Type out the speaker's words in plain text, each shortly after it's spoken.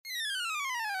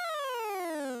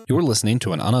You're listening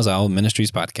to an Anazao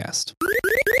Ministries podcast.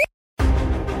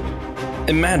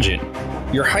 Imagine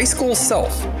your high school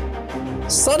self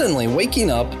suddenly waking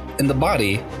up in the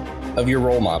body of your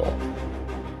role model.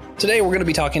 Today, we're going to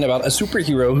be talking about a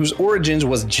superhero whose origins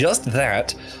was just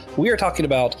that. We are talking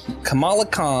about Kamala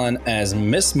Khan as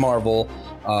Miss Marvel.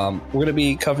 We're going to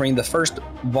be covering the first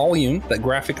volume, that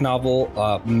graphic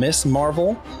novel, Miss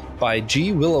Marvel by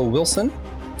G. Willow Wilson.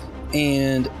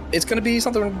 And it's going to be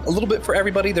something a little bit for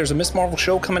everybody. There's a Miss Marvel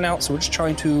show coming out, so we're just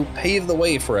trying to pave the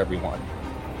way for everyone.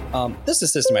 This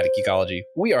is Systematic Geekology.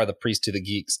 We are the priest to the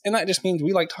geeks, and that just means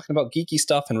we like talking about geeky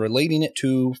stuff and relating it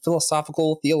to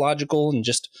philosophical, theological, and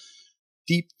just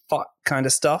deep thought kind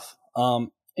of stuff. And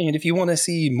if you want to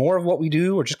see more of what we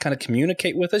do or just kind of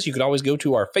communicate with us, you could always go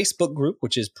to our Facebook group,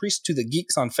 which is Priest to the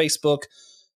Geeks on Facebook,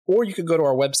 or you could go to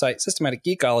our website,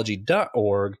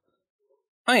 systematicgeekology.org.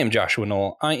 I am Joshua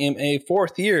Knoll. I am a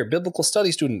fourth year biblical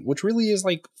study student, which really is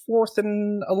like fourth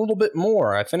and a little bit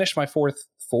more. I finished my fourth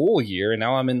full year, and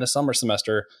now I'm in the summer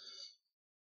semester,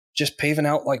 just paving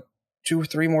out like 2 or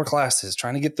 3 more classes,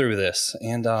 trying to get through this.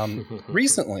 And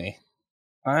recently,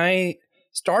 I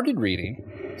started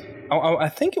reading. I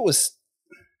think it was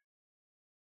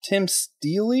Tim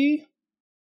Seeley.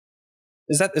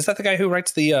 Is that the guy who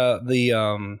writes the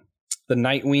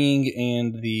Nightwing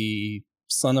and the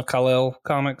Son of Kal-El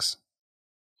comics?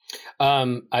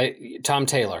 Tom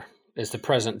Taylor is the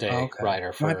present day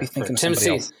writer for, might be thinking for Tim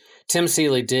somebody else. Tim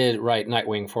Seeley did write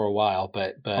Nightwing for a while,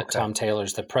 but Okay. Tom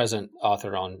Taylor's the present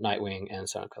author on Nightwing and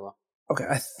Son of Kal-El. Okay,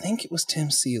 I think it was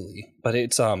Tim Seeley, but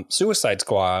it's Suicide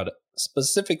Squad,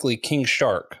 specifically King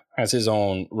Shark has his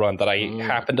own run that I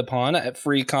happened upon at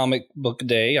Free Comic Book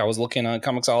Day. I was looking on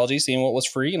Comixology, seeing what was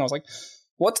free, and I was like,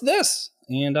 what's this?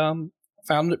 And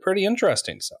found it pretty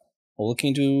interesting, so we're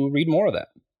looking to read more of that.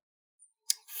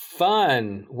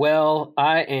 Fun. Well,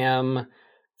 I am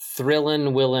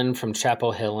Thrillin' Willin' from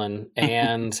Chapel Hillin',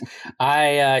 and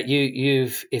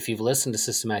if you've listened to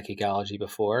Systematic Geekology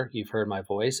before, you've heard my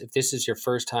voice. If this is your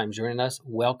first time joining us,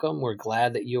 welcome. We're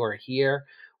glad that you are here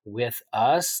with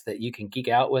us, that you can geek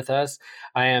out with us.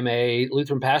 I am a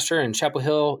Lutheran pastor in Chapel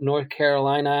Hill, North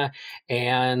Carolina,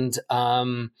 and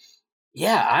I'm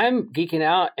geeking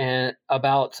out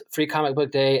about Free Comic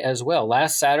Book Day as well.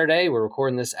 Last Saturday, we're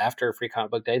recording this after Free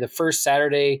Comic Book Day. The first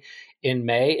Saturday in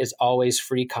May is always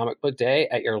Free Comic Book Day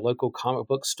at your local comic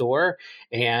book store.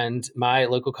 And my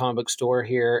local comic book store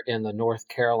here in the North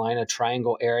Carolina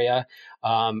Triangle area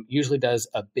usually does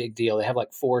a big deal. They have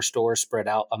like 4 stores spread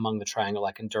out among the Triangle,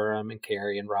 like in Durham and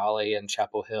Cary and Raleigh and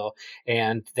Chapel Hill.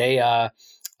 And they have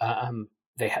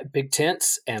big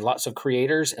tents and lots of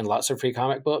creators and lots of free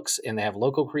comic books, and they have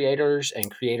local creators and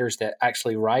creators that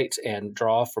actually write and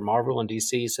draw for Marvel and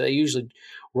DC. So they usually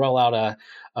roll out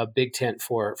a big tent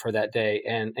for that day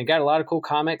and got a lot of cool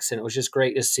comics. And it was just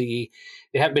great to see.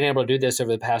 They haven't been able to do this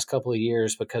over the past couple of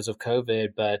years because of COVID,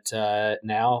 but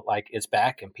now like it's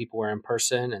back and people were in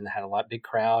person and they had a big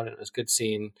crowd. And it was good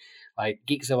seeing like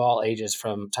geeks of all ages,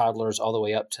 from toddlers all the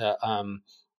way up to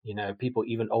people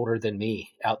even older than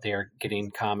me out there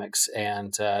getting comics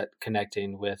and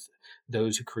connecting with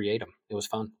those who create them. It was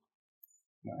fun.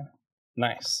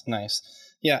 Nice.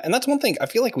 Yeah, and that's one thing I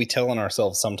feel like we tell on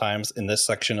ourselves sometimes in this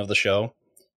section of the show,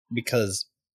 because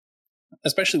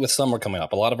especially with summer coming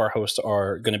up, a lot of our hosts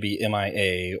are going to be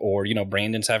MIA, or,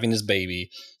 Brandon's having his baby.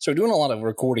 So we're doing a lot of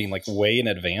recording like way in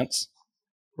advance.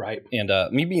 Right. And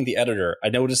me being the editor, I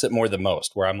notice it more than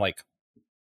most, where I'm like,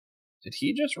 did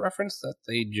he just reference that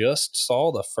they just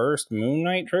saw the first Moon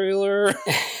Knight trailer?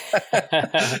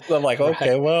 So I'm like,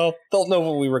 okay, well, they'll know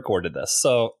when we recorded this.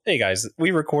 So, hey guys,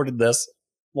 we recorded this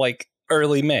like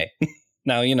early May.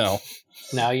 Now you know.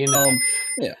 Now you know.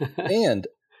 Yeah. And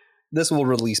this will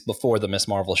release before the Miss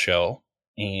Marvel show.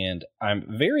 And I'm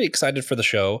very excited for the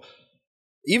show.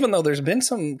 Even though there's been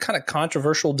some kind of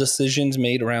controversial decisions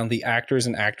made around the actors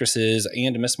and actresses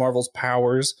and Miss Marvel's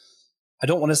powers. I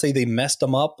don't want to say they messed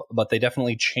them up, but they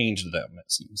definitely changed them,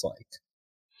 it seems like.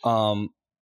 I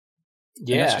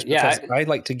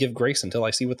like to give grace until I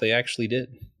see what they actually did.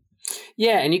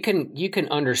 Yeah, and you can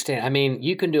understand. I mean,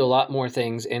 you can do a lot more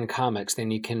things in comics than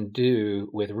you can do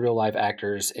with real life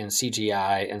actors and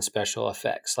CGI and special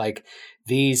effects. Like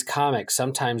these comics,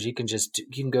 sometimes you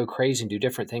can go crazy and do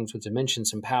different things with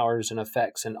dimensions and powers and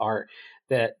effects and art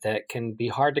that can be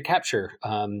hard to capture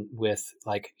with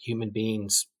like human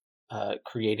beings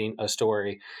creating a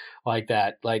story like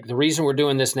that. Like the reason we're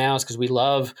doing this now is because we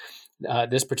love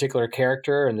this particular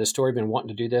character and this story. Been wanting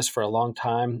to do this for a long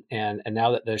time, and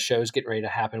now that the show's getting ready to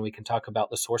happen, we can talk about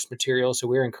the source material. So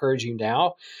we're encouraging you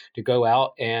now to go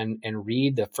out and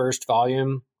read the first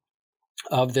volume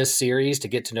of this series to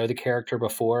get to know the character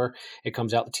before it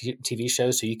comes out the TV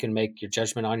show, so you can make your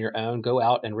judgment on your own. Go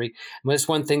out and read. And that's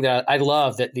one thing that I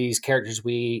love, that these characters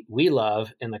we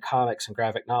love in the comics and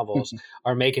graphic novels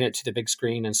are making it to the big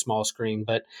screen and small screen.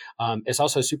 But it's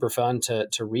also super fun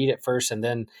to read it first and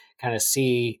then kind of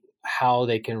see how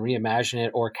they can reimagine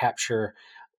it or capture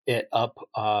it up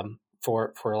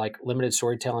for like limited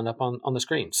storytelling up on the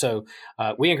screen. So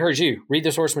we encourage you, read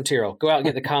the source material, go out and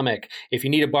get the comic. If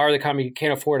you need to borrow the comic, you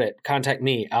can't afford it, contact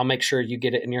me. I'll make sure you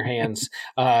get it in your hands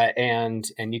and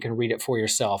you can read it for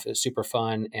yourself. It's super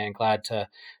fun, and glad to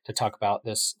talk about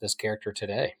this character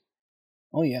today.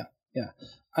 Oh yeah.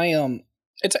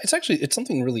 It's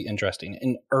something really interesting.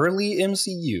 In early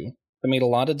MCU, they made a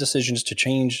lot of decisions to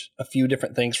change a few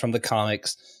different things from the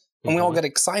comics. And we all got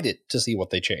excited to see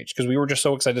what they changed because we were just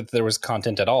so excited that there was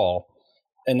content at all.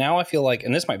 And now I feel like,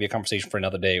 and this might be a conversation for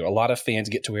another day, a lot of fans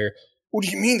get to where, what do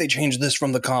you mean they changed this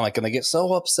from the comic? And they get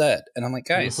so upset. And I'm like,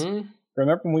 guys,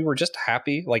 remember when we were just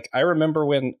happy? Like, I remember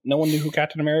when no one knew who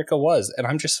Captain America was. And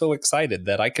I'm just so excited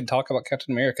that I could talk about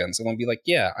Captain America and someone be like,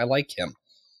 yeah, I like him.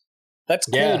 That's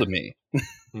cool to me.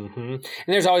 And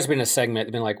there's always been a segment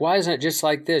that's been like, why isn't it just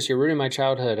like this? You're ruining my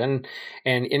childhood. And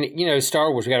you know,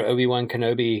 Star Wars, we got an Obi-Wan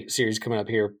Kenobi series coming up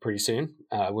here pretty soon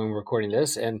when we're recording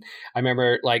this. And I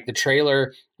remember like the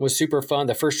trailer was super fun.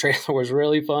 The first trailer was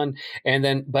really fun.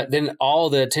 But then all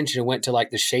the attention went to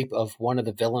like the shape of one of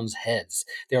the villains' heads.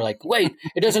 They're like, wait,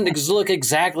 it doesn't look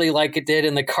exactly like it did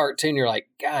in the cartoon. You're like,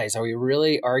 guys, are we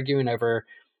really arguing over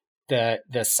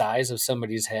the size of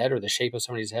somebody's head or the shape of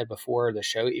somebody's head before the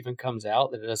show even comes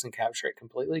out, that it doesn't capture it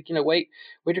completely? You know, wait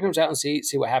till it comes out and see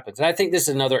what happens. And I think this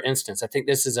is another instance. I think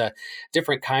this is a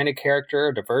different kind of character,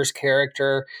 a diverse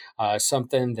character,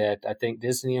 something that I think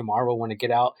Disney and Marvel want to get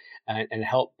out and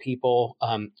help people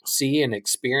see and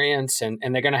experience. And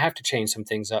they're going to have to change some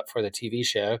things up for the TV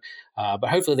show. But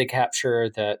hopefully they capture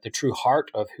the true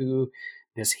heart of who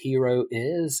this hero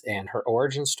is and her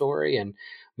origin story. And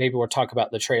maybe we'll talk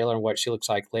about the trailer and what she looks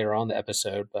like later on in the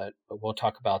episode, but we'll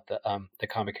talk about the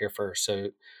comic here first.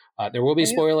 So there will be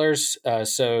spoilers.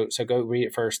 So go read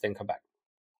it first, then come back.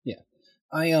 Yeah.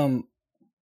 And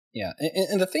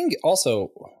the thing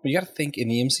also, you got to think in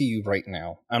the MCU right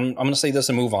now, I'm going to say this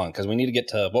and move on because we need to get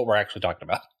to what we're actually talking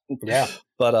about. Yeah.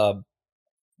 But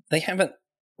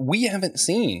we haven't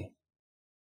seen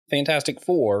Fantastic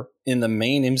Four in the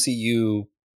main MCU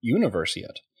universe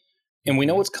yet. And we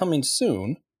know it's coming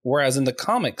soon, whereas in the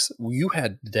comics, you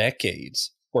had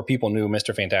decades where people knew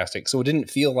Mr. Fantastic. So it didn't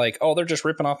feel like, oh, they're just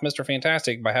ripping off Mr.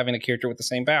 Fantastic by having a character with the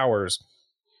same powers.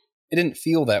 It didn't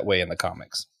feel that way in the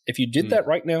comics. If you did that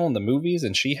right now in the movies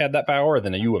and she had that power,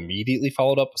 then you immediately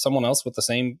followed up with someone else with the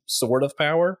same sort of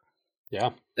power,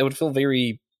 it would feel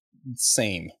very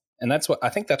same. And that's what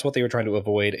they were trying to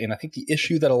avoid. And I think the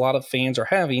issue that a lot of fans are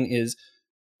having is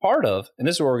part of, and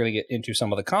this is where we're going to get into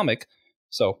some of the comic,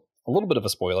 so a little bit of a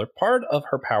spoiler, part of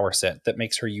her power set that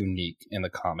makes her unique in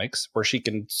the comics, where she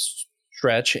can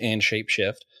stretch and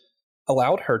shapeshift,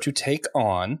 allowed her to take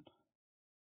on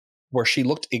where she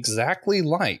looked exactly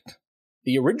like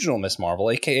the original Miss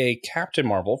Marvel, aka Captain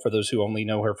Marvel, for those who only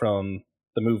know her from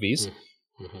the movies.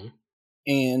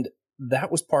 And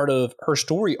that was part of her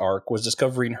story arc, was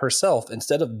discovering herself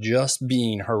instead of just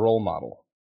being her role model.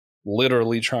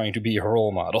 Literally trying to be her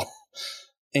role model.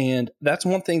 And that's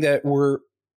one thing that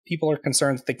people are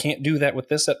concerned that they can't do that with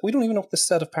this set. We don't even know what this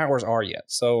set of powers are yet.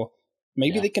 So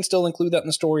maybe they can still include that in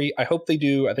the story. I hope they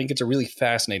do. I think it's a really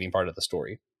fascinating part of the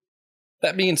story.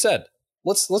 That being said,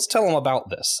 let's tell them about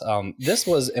this. This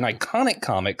was an iconic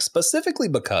comic specifically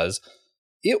because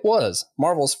it was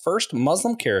Marvel's first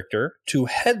Muslim character to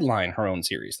headline her own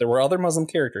series. There were other Muslim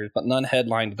characters, but none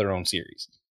headlined their own series.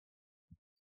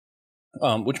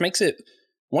 Which makes it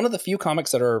one of the few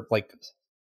comics that are like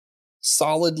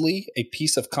solidly a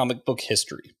piece of comic book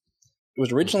history. It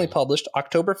was originally published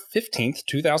October 15th,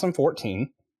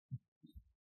 2014.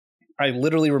 I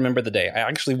literally remember the day. I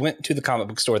actually went to the comic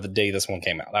book store the day this one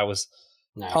came out. I was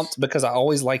pumped because I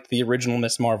always liked the original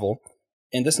Miss Marvel.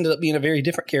 And this ended up being a very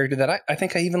different character that I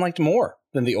think I even liked more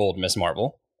than the old Miss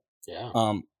Marvel. Yeah.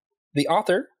 The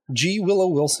author, G. Willow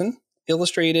Wilson,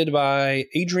 illustrated by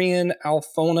Adrian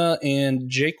Alfona and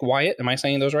Jake Wyatt. Am I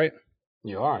saying those right?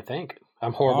 You are, I think.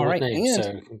 I'm horrible with names,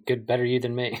 so better you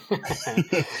than me.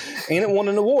 And it won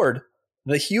an award,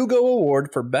 the Hugo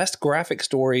Award for Best Graphic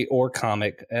Story or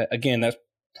Comic. Again, that's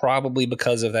probably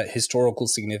because of that historical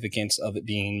significance of it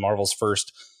being Marvel's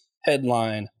first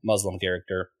headline Muslim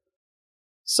character.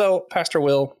 So, Pastor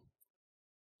Will,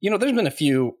 there's been a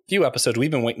few episodes we've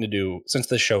been waiting to do since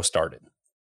this show started.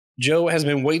 Joe has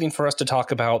been waiting for us to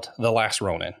talk about The Last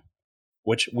Ronin.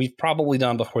 which we've probably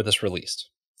done before this released.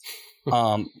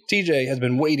 TJ has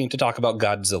been waiting to talk about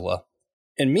Godzilla.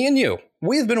 And me and you,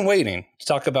 we've been waiting to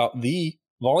talk about the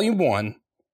Volume 1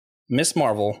 Miss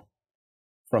Marvel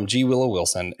from G. Willow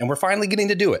Wilson. And we're finally getting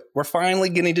to do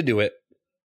it.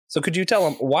 So could you tell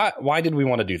them why did we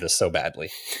want to do this so badly?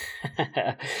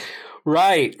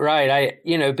 Right. I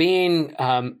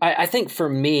think for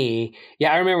me,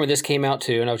 I remember when this came out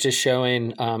too, and I was just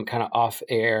showing kind of off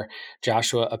air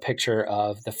Joshua a picture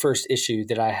of the first issue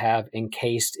that I have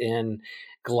encased in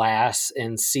glass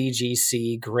and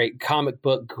CGC, great comic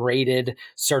book graded,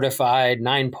 certified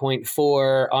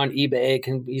 9.4 on eBay. It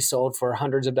can be sold for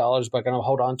hundreds of dollars, but I'm going to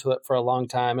hold on to it for a long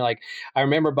time. Like, I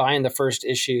remember buying the first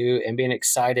issue and being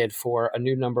excited for a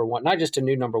new number one, not just a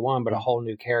new number one, but a whole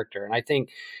new character. And I think,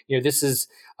 this is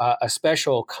a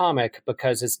special comic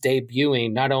because it's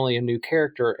debuting not only a new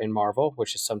character in Marvel,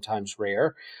 which is sometimes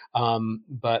rare,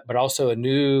 but also a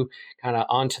new kind of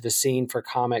onto the scene for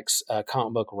comics,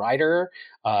 comic book writer,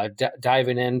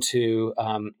 diving into,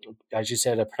 as you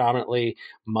said, a predominantly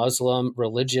Muslim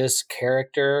religious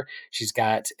character. She's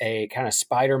got a kind of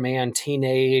Spider-Man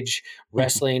teenage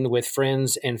wrestling with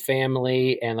friends and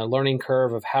family, and a learning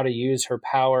curve of how to use her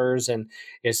powers. And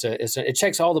it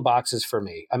checks all the boxes for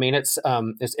me. I mean, it's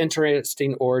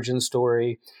interesting origin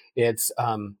story. It's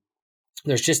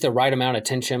there's just the right amount of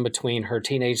tension between her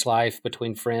teenage life,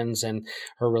 between friends, and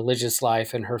her religious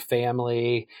life and her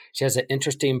family. She has an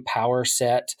interesting power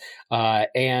set,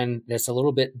 and that's a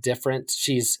little bit different.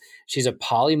 She's a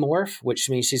polymorph,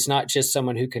 which means she's not just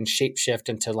someone who can shapeshift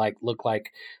into look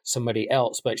like somebody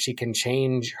else, but she can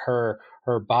change her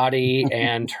body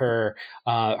and her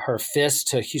fists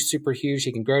to super huge.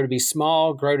 She can grow to be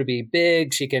small, grow to be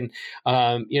big. She can,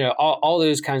 all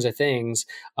those kinds of things.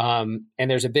 And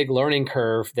there's a big learning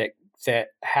curve that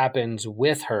happens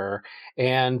with her.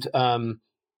 And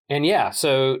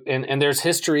there's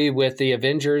history with the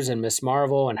Avengers and Miss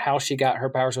Marvel and how she got her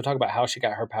powers. We'll talk about how she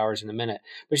got her powers in a minute,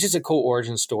 but it's just a cool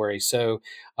origin story. So,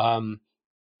 and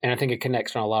I think it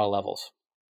connects on a lot of levels.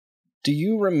 Do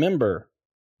you remember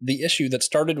the issue that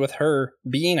started with her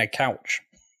being a couch?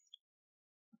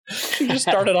 She just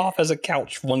started off as a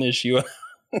couch one issue.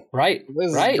 Right.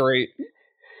 This is great.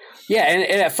 Yeah, and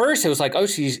at first it was like, oh,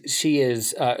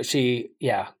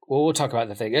 Well, we'll talk about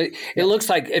the thing. It looks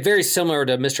like very similar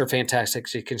to Mr. Fantastic.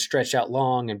 She can stretch out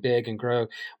long and big and grow,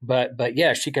 but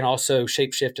yeah, she can also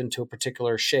shapeshift into a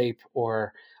particular shape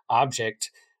or object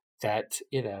that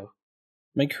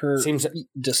make her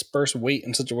disperse weight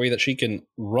in such a way that she can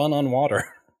run on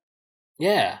water.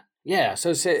 Yeah.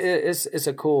 So it's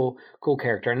a cool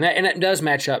character, and it does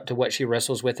match up to what she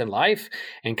wrestles with in life,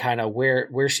 and kind of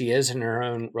where she is in her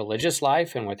own religious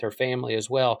life and with her family as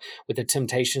well, with the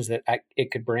temptations that it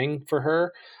could bring for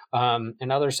her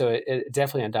and others. So it's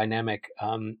definitely a dynamic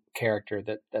character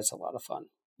that's a lot of fun.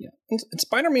 Yeah, and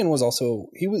Spider-Man was also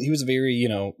he was very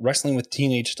wrestling with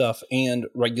teenage stuff and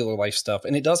regular life stuff,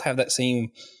 and it does have that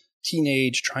same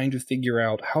teenage trying to figure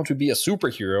out how to be a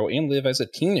superhero and live as a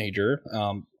teenager.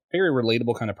 Very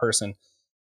relatable kind of person.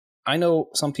 I know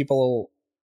some people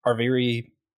are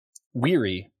very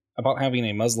weary about having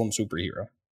a Muslim superhero.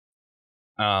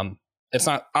 It's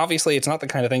not the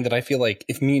kind of thing that I feel like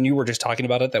if me and you were just talking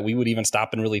about it, that we would even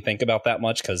stop and really think about that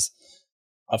much, because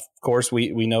of course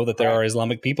we know that there are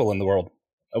Islamic people in the world.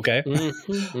 Okay.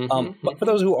 But for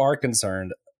those who are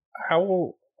concerned,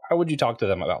 how would you talk to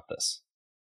them about this?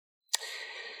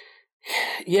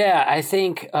 Yeah, I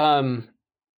think, I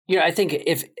think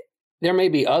if there may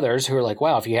be others who are like,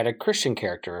 wow, if you had a Christian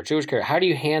character or a Jewish character, how do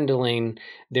you handling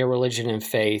their religion and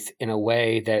faith in a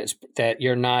way that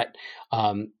you're not,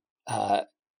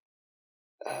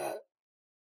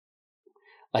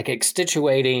 like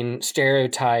extenuating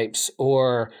stereotypes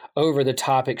or over the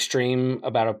top extreme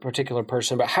about a particular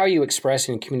person, but how are you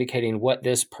expressing and communicating what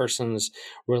this person's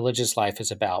religious life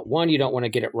is about? One, you don't want to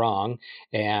get it wrong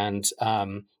and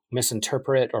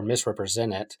misinterpret or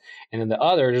misrepresent it. And then the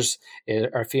others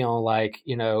are feeling like,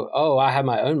 I have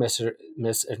my own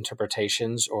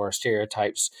misinterpretations or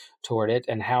stereotypes toward it.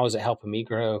 And how is it helping me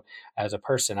grow as a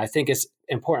person? I think it's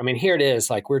important. I mean, here it is,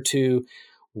 like we're two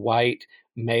white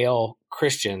male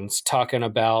Christians talking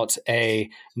about a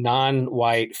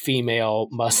non-white female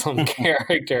Muslim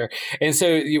character. And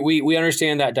so we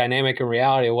understand that dynamic and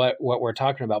reality of what we're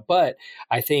talking about. But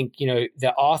I think,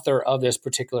 the author of this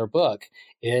particular book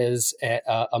is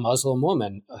a Muslim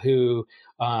woman who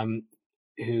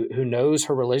knows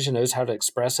her religion, knows how to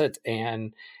express it,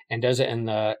 and does it in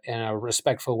a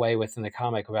respectful way within the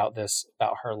comic about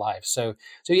her life. So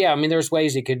yeah, I mean, there's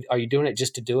ways are you doing it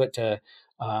just to do it to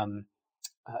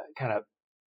kind of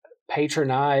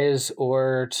patronize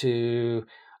or to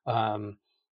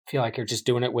feel like you're just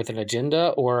doing it with an agenda,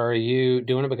 or are you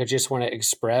doing it because you just want to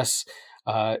express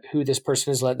who this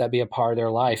person is, let that be a part of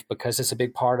their life, because it's a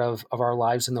big part of our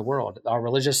lives in the world. Our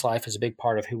religious life is a big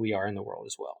part of who we are in the world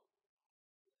as well.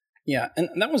 Yeah, and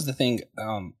that was the thing.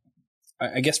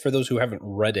 I guess for those who haven't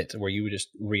read it, where you would just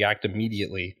react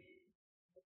immediately,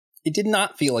 it did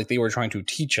not feel like they were trying to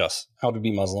teach us how to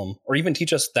be Muslim or even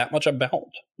teach us that much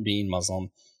about being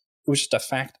Muslim. It was just a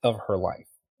fact of her life.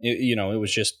 It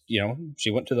was just,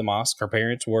 she went to the mosque. Her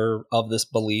parents were of this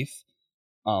belief.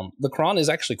 The Quran is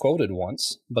actually quoted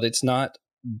once, but it's not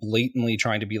blatantly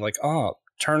trying to be like,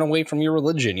 turn away from your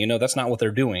religion. That's not what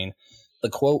they're doing. The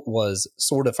quote was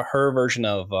sort of her version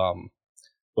of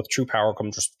with true power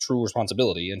comes true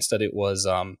responsibility. Instead, it was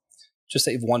to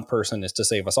save one person is to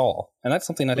save us all. And that's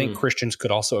something I think Christians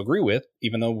could also agree with,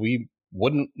 even though we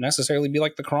wouldn't necessarily be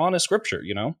like the Quran is scripture,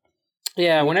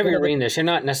 Yeah, whenever you're reading this, you're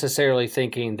not necessarily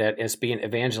thinking that it's being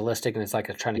evangelistic and it's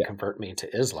like trying to convert me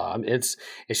into Islam. It's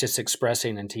just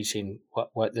expressing and teaching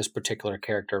what this particular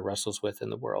character wrestles with in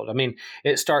the world. I mean,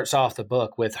 it starts off the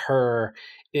book with her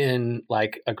in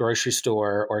like a grocery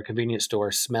store or a convenience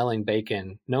store smelling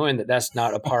bacon, knowing that that's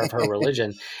not a part of her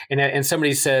religion. And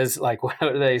somebody says, like, what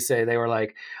do they say? They were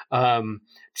like,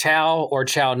 chow or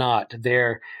chow not.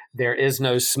 There is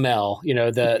no smell,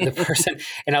 the person.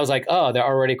 And I was like, oh, they're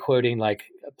already quoting, like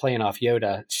playing off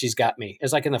Yoda. She's got me.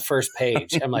 It's like in the first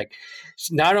page. I'm like,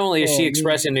 not only is she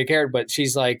expressing new character, but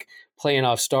she's like playing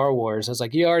off Star Wars. I was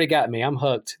like, you already got me. I'm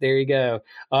hooked. There you go.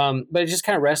 But it's just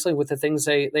kind of wrestling with the things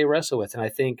they wrestle with. And I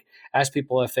think as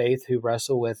people of faith who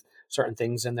wrestle with certain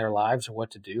things in their lives or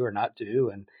what to do or not do,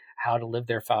 and how to live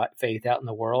their faith out in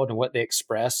the world and what they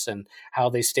express and how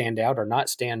they stand out or not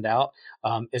stand out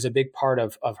is a big part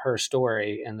of her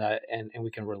story, and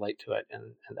we can relate to it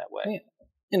in that way.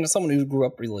 And as someone who grew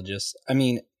up religious, I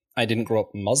mean, I didn't grow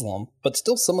up Muslim, but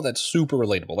still some of that's super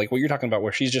relatable. Like what you're talking about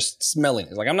where she's just smelling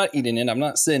it. Like, I'm not eating it. I'm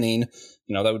not sinning.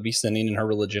 That would be sinning in her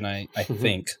religion, I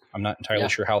think. I'm not entirely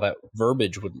sure how that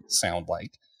verbiage would sound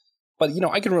like. But,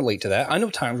 I can relate to that. I know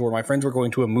times where my friends were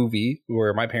going to a movie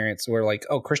where my parents were like,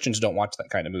 oh, Christians don't watch that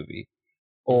kind of movie.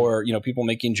 Or, people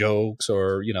making jokes,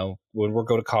 or, when we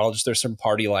go to college, there's some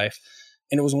party life.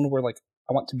 And it was one where, like,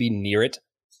 I want to be near it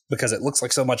because it looks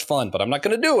like so much fun, but I'm not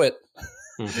going to do it.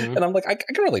 Mm-hmm. And I'm like, I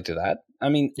can relate to that. I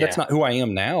mean, that's not who I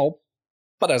am now.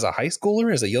 But as a high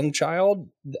schooler, as a young child,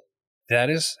 that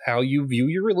is how you view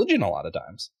your religion a lot of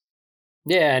times.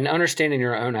 Yeah, and understanding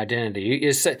your own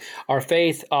identity. Our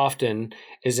faith often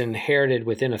is inherited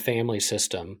within a family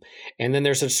system, and then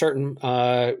there's a certain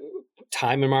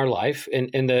time in our life.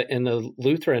 In the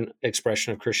Lutheran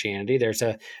expression of Christianity, there's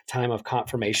a time of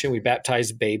confirmation. We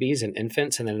baptize babies and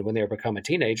infants, and then when they become a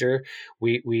teenager,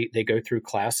 they go through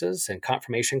classes and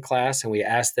confirmation class, and we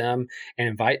ask them and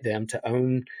invite them to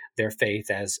own their faith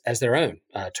as their own,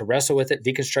 to wrestle with it,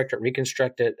 deconstruct it,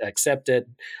 reconstruct it, accept it,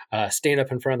 stand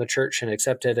up in front of the church and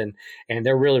accept it, and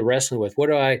they're really wrestling with what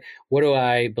do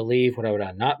I believe, what would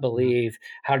I not believe,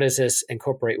 how does this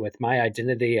incorporate with my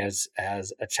identity as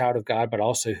a child of God, but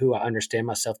also who I understand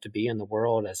myself to be in the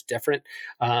world as different.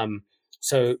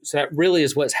 So that really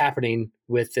is what's happening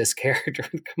with this character,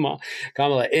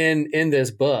 Kamala, in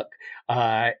this book,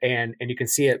 and you can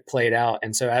see it played out.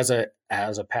 And so as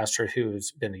a pastor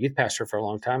who's been a youth pastor for a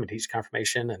long time and teach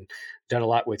confirmation and done a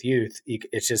lot with youth,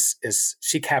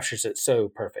 she captures it so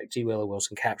perfect. G. Willow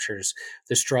Wilson captures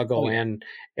the struggle and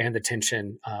the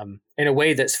tension in a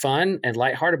way that's fun and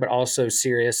lighthearted, but also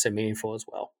serious and meaningful as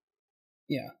well.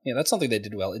 Yeah, that's something they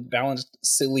did well. It balanced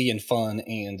silly and fun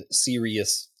and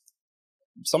serious,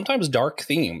 sometimes dark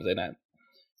themes in it.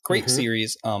 Great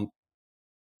series.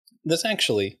 This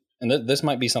actually, and this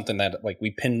might be something that like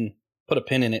we put a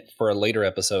pin in it for a later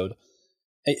episode.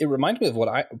 It reminded me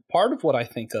of part of what I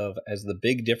think of as the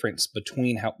big difference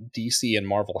between how DC and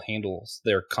Marvel handles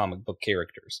their comic book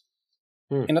characters.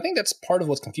 And I think that's part of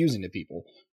what's confusing to people.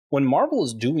 When Marvel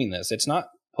is doing this, it's not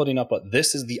putting up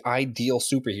this is the ideal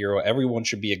superhero, everyone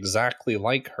should be exactly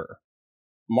like her.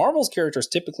 Marvel's characters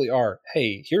typically are,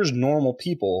 hey, here's normal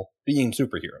people being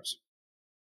superheroes.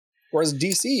 Whereas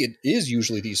DC, it is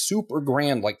usually these super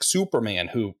grand, like Superman,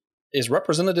 who is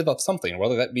representative of something,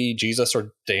 whether that be Jesus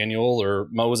or Daniel or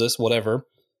Moses, whatever.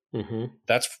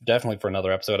 That's definitely for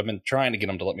another episode. I've been trying to get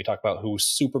them to let me talk about who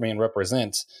Superman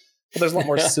represents. But there's a lot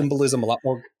more symbolism, a lot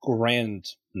more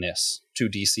grandness to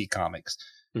DC Comics.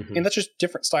 And that's just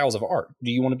different styles of art. Do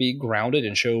you want to be grounded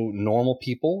and show normal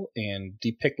people and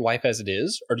depict life as it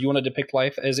is? Or do you want to depict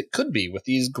life as it could be with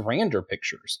these grander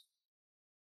pictures?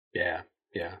 Yeah,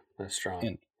 that's strong.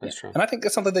 And I think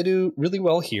that's something they do really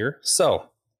well here. So,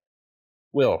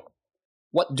 Will,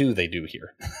 what do they do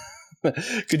here?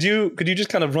 Could you just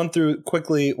kind of run through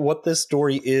quickly what this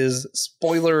story is,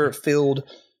 spoiler filled,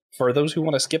 for those who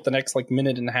want to skip the next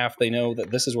minute and a half? They know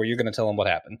that this is where you're going to tell them what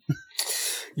happened.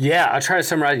 Yeah, I'll try to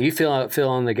summarize. You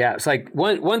fill in the gaps. Like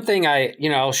one thing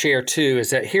I'll share too is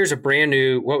that here's a brand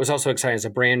new. What was also exciting is a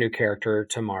brand new character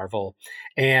to Marvel,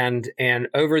 and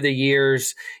over the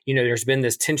years, there's been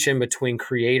this tension between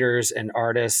creators and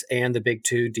artists and the big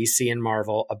two, DC and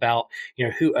Marvel, about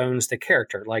who owns the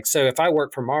character. Like, so if I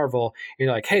work for Marvel, you're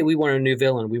like, hey, we want a new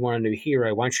villain, we want a new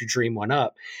hero. Why don't you dream one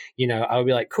up? I would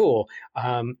be like, cool.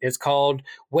 It's called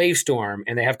Wavestorm,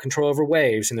 and they have control over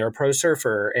waves, and they're a pro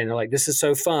surfer, and they're like, this is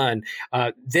so fun.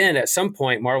 Then at some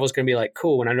point, Marvel's going to be like,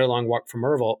 cool. When I no longer work for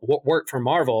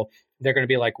Marvel, they're going to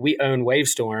be like, we own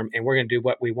Wavestorm, and we're going to do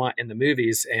what we want in the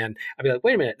movies. And I'd be like,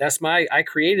 wait a minute, I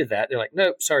created that. They're like,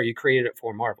 no, sorry, you created it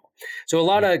for Marvel. So a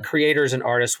lot of creators and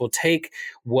artists will take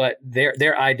what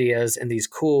their ideas and these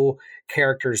cool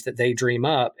characters that they dream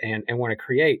up and want to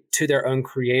create to their own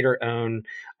creator-owned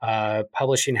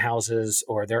publishing houses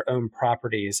or their own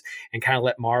properties, and kind of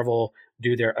let Marvel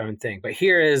do their own thing. But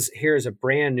here is a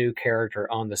brand new character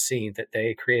on the scene that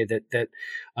they created that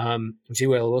G.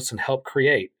 Whale Wilson helped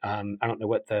create. I don't know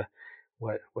what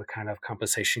kind of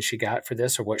compensation she got for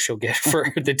this or what she'll get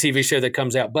for the TV show that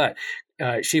comes out, but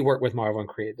she worked with Marvel and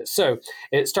created this. So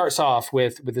it starts off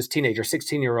with this teenager,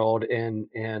 16-year-old in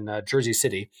Jersey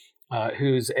City,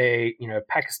 who's a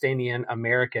Pakistani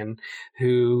American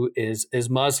who is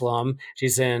Muslim.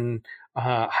 She's in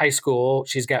high school.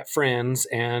 She's got friends,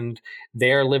 and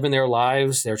they're living their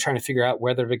lives. They're trying to figure out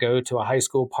whether to go to a high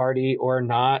school party or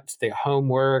not. They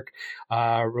homework,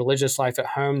 religious life at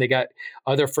home. They got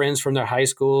other friends from their high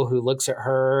school who looks at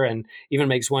her and even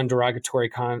makes one derogatory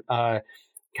kind of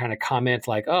comment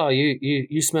like, oh,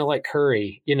 you smell like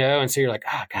curry, and so you're like,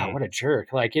 oh God, what a jerk.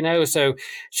 So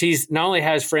she's not only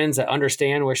has friends that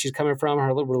understand where she's coming from,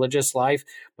 her religious life,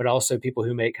 but also people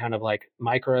who make kind of like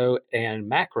micro and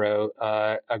macro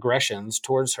aggressions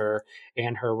towards her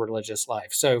and her religious life.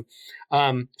 So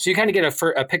you kind of get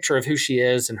a picture of who she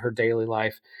is in her daily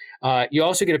life. You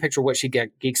also get a picture of what she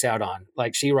geeks out on.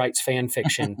 Like, she writes fan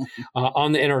fiction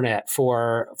on the internet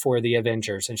for the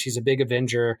Avengers, and she's a big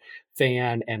Avenger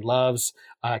fan and loves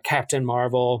Captain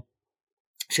Marvel.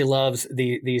 She loves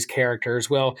these characters.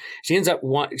 Well, she ends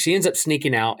up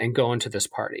sneaking out and going to this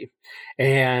party.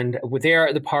 And there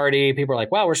at the party, people are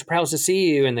like, wow, we're surprised to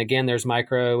see you. And again, there's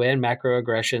micro and macro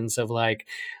aggressions of like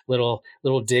little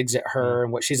digs at her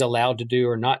and what she's allowed to do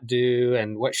or not do,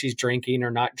 and what she's drinking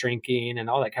or not drinking, and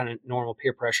all that kind of normal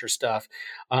peer pressure stuff.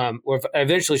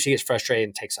 Eventually she gets frustrated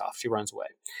and takes off. She runs away.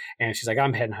 And she's like,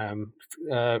 I'm heading home.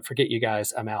 Forget you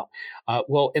guys. I'm out.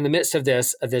 Well, in the midst of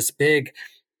this big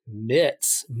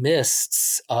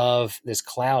mists of this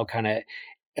cloud kind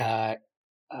of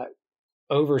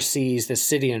oversees the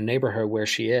city and neighborhood where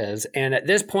she is. And at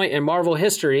this point in Marvel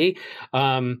history,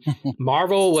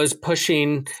 Marvel was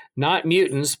pushing not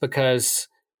mutants, because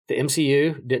the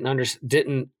MCU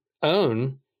didn't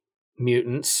own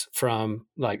mutants from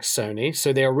like Sony.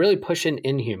 So they're really pushing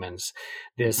Inhumans,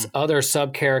 this other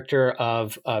sub character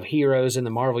of heroes in the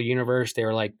Marvel universe. They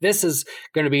were like, this is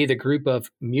going to be the group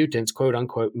of mutants, quote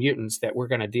unquote mutants, that we're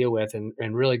going to deal with and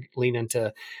really lean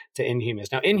into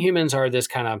Inhumans. Now, Inhumans are this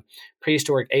kind of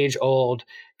prehistoric, age old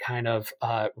kind of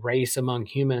race among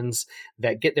humans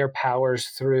that get their powers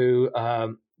through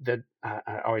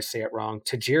I always say it wrong,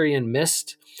 Tajirian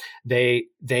mist. They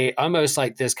almost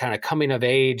like this kind of coming of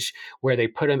age where they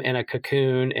put them in a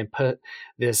cocoon and put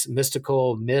this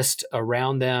mystical mist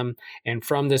around them. And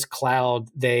from this cloud,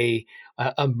 they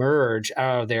emerge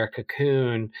out of their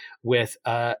cocoon with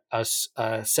a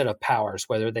set of powers,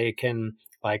 whether they can,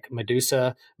 like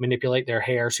Medusa, manipulate their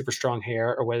hair, super strong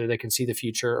hair, or whether they can see the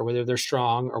future, or whether they're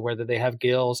strong, or whether they have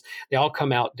gills. They all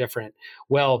come out different.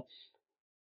 Well,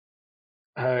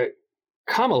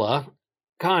 Kamala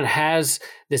Khan has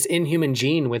this inhuman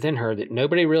gene within her that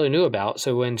nobody really knew about.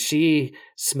 So when she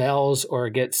smells or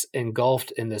gets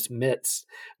engulfed in this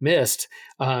mist,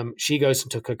 she goes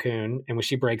into a cocoon, and when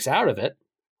she breaks out of it,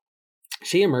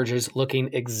 she emerges looking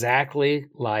exactly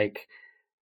like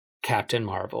Captain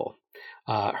Marvel,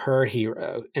 her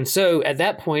hero. And so at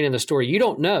that point in the story, you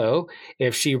don't know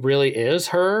if she really is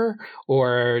her,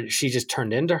 or she just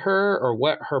turned into her, or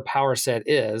what her power set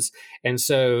is. And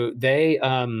so they,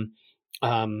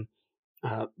 but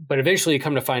eventually you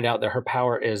come to find out that her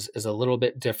power is a little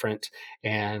bit different,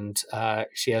 and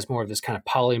she has more of this kind of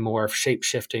polymorph,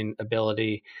 shape-shifting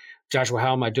ability. Joshua,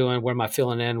 how am I doing? What am I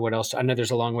filling in? What else? I know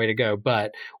there's a long way to go,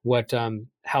 but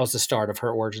how's the start of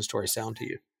her origin story sound to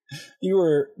you? You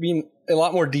were being a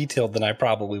lot more detailed than I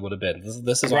probably would have been.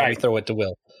 This is why we throw it to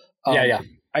Will. Yeah.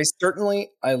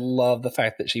 I love the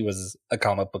fact that she was a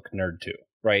comic book nerd too,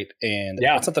 right? And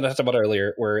that's something I talked about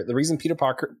earlier, where the reason Peter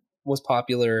Parker was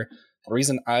popular, the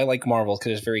reason I like Marvel is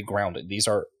because it's very grounded. These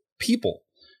are people.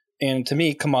 And to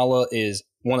me, Kamala is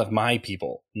one of my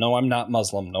people. No, I'm not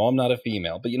Muslim. No, I'm not a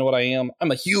female. But you know what I am?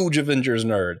 I'm a huge Avengers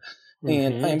nerd.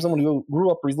 And I am someone who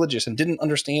grew up religious and didn't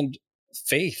understand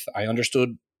faith. I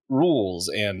understood rules.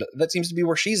 And that seems to be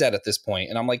where she's at this point.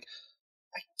 And I'm like,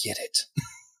 I get it.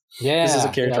 Yeah. This is a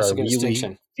character I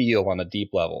really feel on a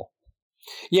deep level.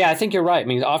 Yeah, I think you're right. I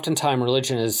mean, oftentimes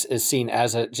religion is seen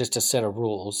as just a set of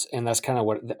rules, and that's kind of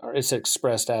what it's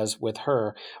expressed as with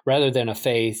her, rather than a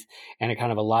faith and a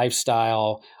kind of a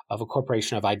lifestyle of a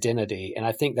corporation of identity. And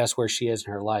I think that's where she is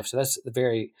in her life. So that's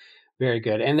very, very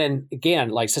good. And then again,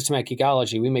 like systematic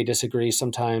ecology, we may disagree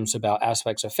sometimes about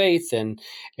aspects of faith and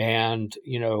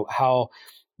how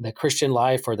the Christian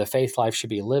life or the faith life should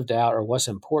be lived out or what's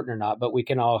important or not, but we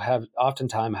can all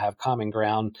oftentimes have common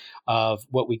ground of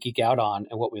what we geek out on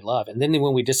and what we love. And then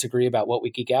when we disagree about what we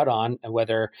geek out on and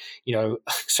whether,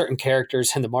 certain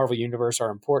characters in the Marvel universe are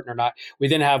important or not, we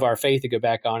then have our faith to go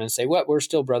back on and say, well, we're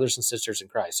still brothers and sisters in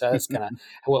Christ. So that's kind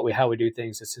of how we do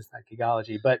things in systematic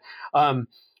ecology.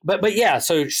 But yeah,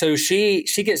 so she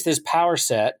gets this power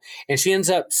set, and she ends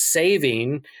up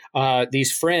saving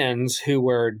these friends who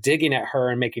were digging at her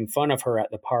and making fun of her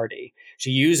at the party.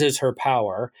 She uses her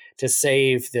power to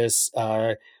save this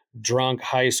drunk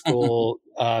high school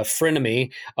frenemy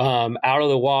out of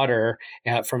the water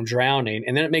from drowning,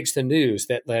 and then it makes the news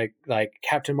that like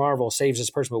Captain Marvel saves this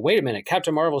person. But wait a minute,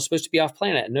 Captain Marvel is supposed to be off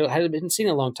planet and hasn't been seen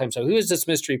in a long time. So who is this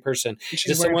mystery person?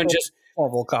 Is someone just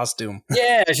Marvel costume?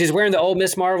 Yeah, she's wearing the old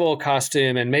Miss Marvel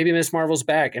costume, and maybe Miss Marvel's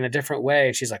back in a different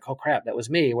way. She's like, oh crap, that was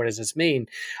me. What does this mean?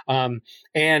 And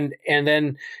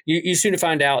then you soon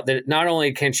find out that not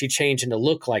only can she change into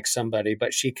look like somebody,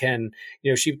 but she can,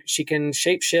 she can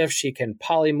shapeshift, she can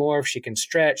polymorph, she can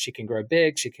stretch, she can grow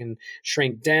big, she can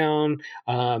shrink down,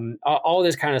 all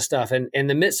this kind of stuff. And in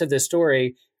the midst of this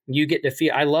story, you get to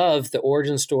feel, I love the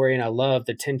origin story, and I love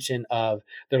the tension of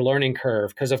their learning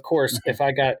curve. Because of course, if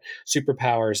I got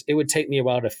superpowers, it would take me a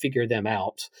while to figure them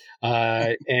out.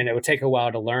 And it would take a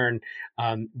while to learn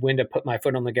when to put my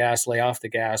foot on the gas, lay off the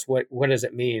gas. What does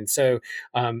it mean? So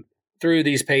through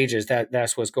these pages,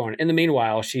 that's what's going on. In the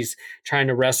meanwhile, she's trying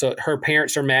to wrestle. Her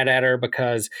parents are mad at her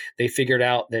because they figured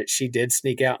out that she did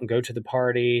sneak out and go to the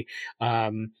party.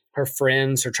 Her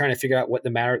friends are trying to figure out what the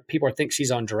matter. People think she's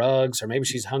on drugs, or maybe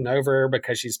she's hungover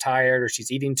because she's tired, or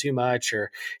she's eating too much, or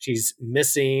she's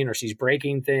missing, or she's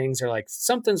breaking things. They're like,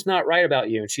 something's not right about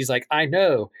you. And she's like, I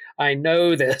know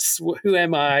this. Who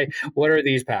am I? What are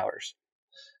these powers?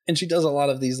 And she does a lot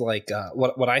of these, like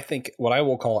what I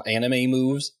will call anime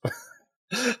moves.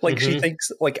 Like she thinks,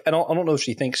 like, I don't know if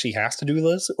she thinks she has to do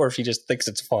this or if she just thinks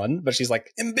it's fun, but she's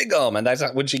like, "Embigum," and that's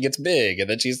when she gets big, and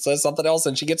then she says something else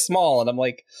and she gets small, and I'm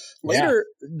like, later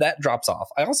that drops off.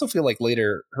 I also feel like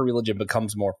later her religion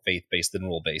becomes more faith-based than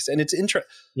rule-based, and it's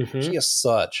interesting. She has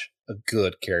such a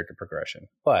good character progression,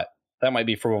 but that might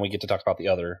be for when we get to talk about the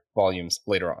other volumes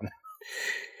later on.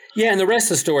 Yeah, and the rest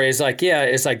of the story is like,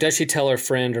 does she tell her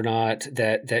friend or not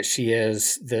that she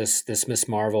is this Miss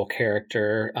Marvel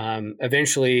character?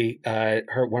 Eventually,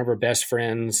 one of her best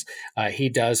friends, he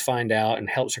does find out and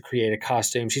helps her create a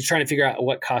costume. She's trying to figure out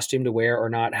what costume to wear or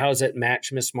not. How does it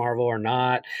match Miss Marvel or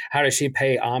not? How does she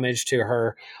pay homage to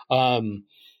her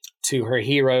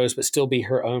heroes, but still be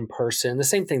her own person? The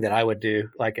same thing that I would do,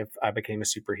 like if I became a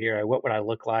superhero. What would I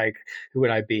look like? Who would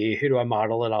I be? Who do I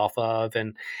model it off of?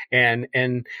 And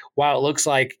while it looks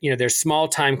like, there's small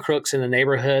time crooks in the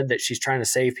neighborhood that she's trying to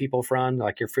save people from,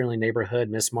 like your friendly neighborhood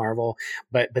Miss Marvel,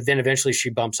 but then eventually she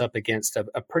bumps up against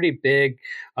a pretty big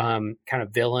kind of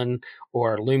villain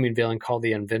or looming villain called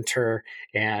the Inventor,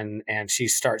 and she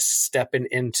starts stepping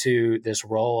into this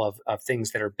role of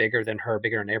things that are bigger than her,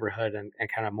 bigger neighborhood, and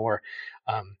kind of more,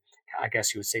 I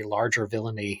guess you would say, larger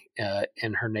villainy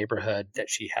in her neighborhood that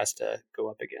she has to go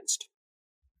up against.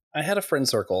 I had a friend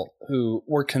circle who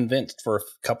were convinced for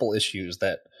a couple issues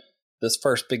that this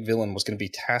first big villain was going to be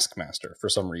Taskmaster for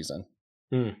some reason.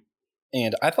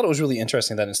 And I thought it was really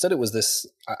interesting that instead it was this,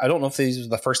 I don't know if this was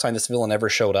the first time this villain ever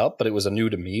showed up, but it was a new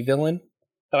to me villain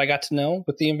that I got to know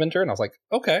with the Inventor. And I was like,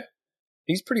 okay,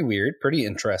 he's pretty weird, pretty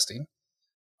interesting.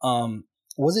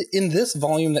 Was it in this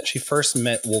volume that she first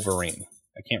met Wolverine?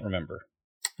 I can't remember.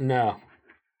 No,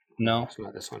 it's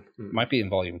not this one. Might be in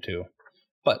volume 2.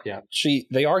 But yeah,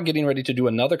 they are getting ready to do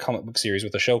another comic book series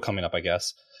with a show coming up, I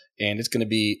guess. And it's going to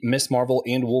be Miss Marvel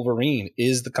and Wolverine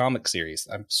is the comic series.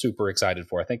 I'm super excited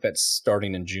for. I think that's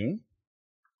starting in June.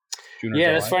 June or Yeah,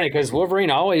 July. that's funny because Wolverine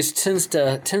always tends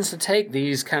to take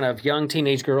these kind of young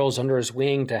teenage girls under his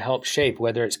wing to help shape,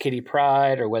 whether it's Kitty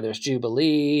Pryde or whether it's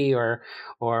Jubilee or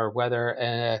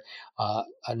whether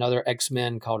another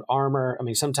X-Men called Armor. I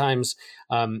mean, sometimes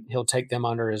he'll take them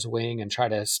under his wing and try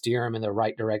to steer them in the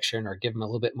right direction or give them a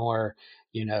little bit more,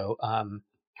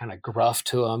 kind of gruff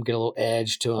to them, get a little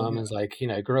edge to them. It's like,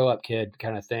 grow up, kid,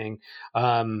 kind of thing.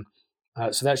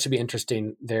 So that should be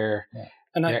interesting there. Yeah.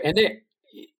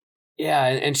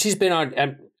 And she's been on.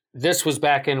 And this was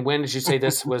back in, when did you say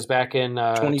this was back in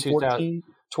 2014?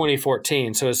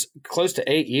 2014. So it's close to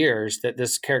 8 years that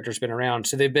this character's been around.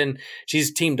 So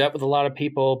she's teamed up with a lot of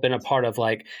people, been a part of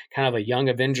like kind of a Young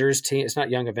Avengers team. It's not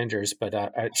Young Avengers, but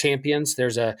Champions.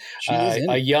 There's a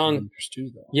young, Avengers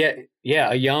too, though.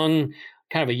 a young,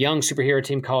 kind of a young superhero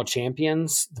team called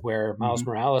Champions, where Miles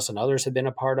Morales and others have been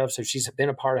a part of. So she's been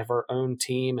a part of her own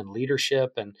team and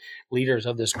leadership and leaders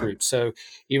of this group. So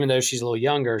even though she's a little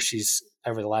younger, she's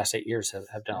over the last 8 years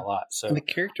have done a lot. So and the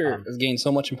character has gained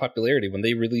so much in popularity. When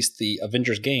they released the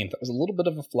Avengers game, that was a little bit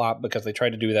of a flop because they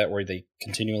tried to do that where they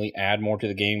continually add more to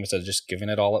the game instead of just giving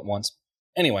it all at once.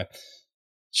 Anyway,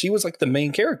 she was like the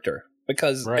main character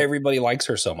because everybody likes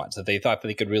her so much that they thought that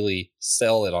they could really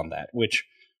sell it on that, which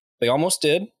they almost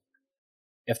did.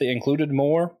 If they included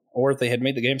more, or if they had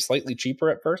made the game slightly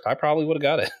cheaper at first, I probably would have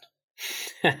got it.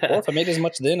 Or if I made as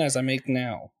much then as I make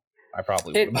now, I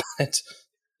probably would have bought it.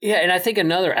 Yeah, and I think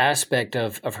another aspect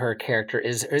of her character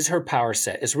is her power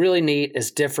set. It's really neat.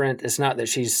 It's different. It's not that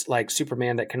she's like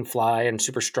Superman that can fly and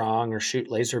super strong or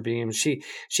shoot laser beams. She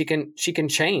can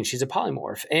change. She's a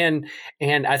polymorph, and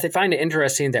I find it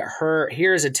interesting that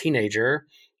here is a teenager,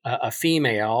 a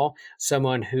female,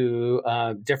 someone who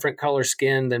different color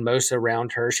skin than most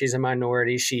around her. She's a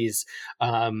minority. She's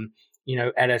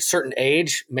at a certain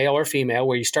age, male or female,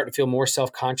 where you start to feel more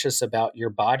self-conscious about your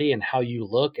body and how you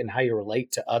look and how you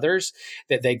relate to others,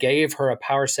 that they gave her a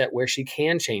power set where she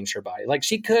can change her body. Like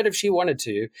she could, if she wanted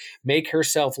to, make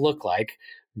herself look like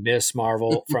Miss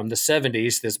Marvel from the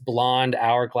 70s, this blonde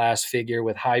hourglass figure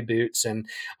with high boots and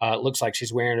looks like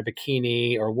she's wearing a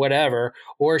bikini or whatever,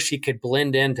 or she could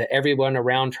blend into everyone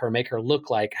around her, make her look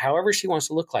like however she wants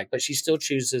to look like, but she still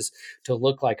chooses to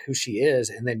look like who she is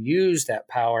and then use that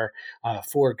power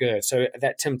for good. So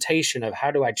that temptation of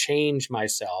how do I change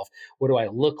myself? What do I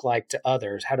look like to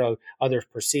others? How do others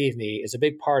perceive me is a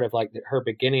big part of like her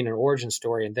beginning and origin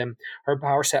story. And then her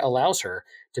power set allows her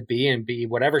to be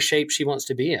whatever shape she wants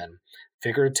to be in,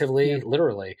 figuratively,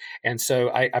 literally. And so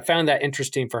I found that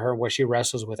interesting for her, where she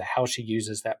wrestles with how she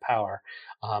uses that power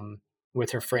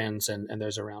with her friends and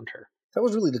those around her. That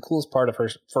was really the coolest part of her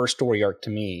first story arc to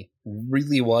me,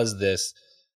 really was this.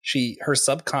 Her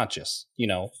subconscious,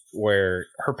 where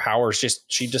her powers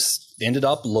she just ended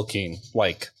up looking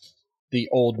like the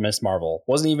old Miss Marvel.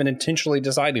 Wasn't even intentionally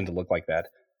deciding to look like that.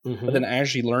 Mm-hmm. But then as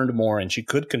she learned more and she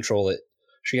could control it,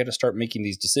 she had to start making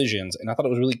these decisions. And I thought it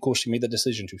was really cool. She made the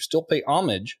decision to still pay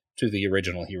homage to the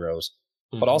original heroes,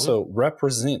 but also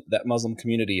represent that Muslim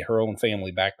community, her own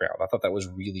family background. I thought that was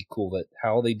really cool, that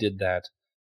how they did that.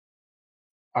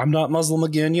 I'm not Muslim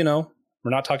again, we're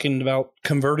not talking about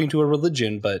converting to a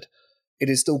religion, but it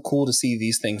is still cool to see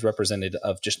these things represented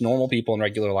of just normal people in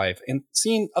regular life and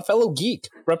seeing a fellow geek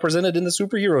represented in the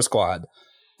superhero squad.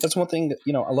 That's one thing that,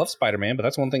 I love Spider-Man, but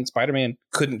that's one thing Spider-Man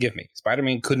couldn't give me.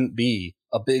 Spider-Man couldn't be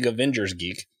a big Avengers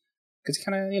geek because he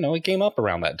kind of, he came up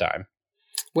around that time.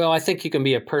 Well, I think you can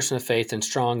be a person of faith and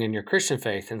strong in your Christian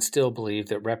faith and still believe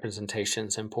that representation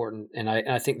is important. And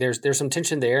I think there's some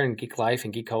tension there in geek life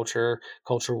and geek culture,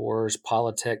 culture wars,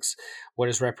 politics. What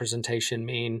does representation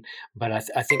mean? But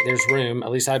I think there's room,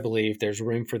 at least I believe there's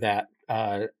room for that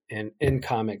in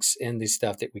comics, in the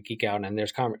stuff that we geek out, and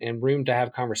there's room to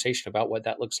have conversation about what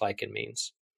that looks like and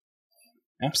means.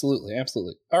 Absolutely.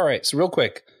 Absolutely. All right. So real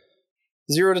quick,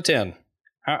 0 to 10,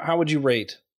 how would you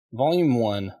rate Volume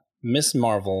 1, Miss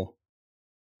Marvel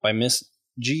by Miss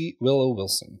G. Willow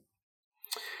Wilson?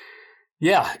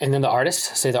 Yeah, and then the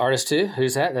artist. Say the artist too.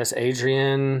 Who's that? That's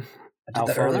Adrian. I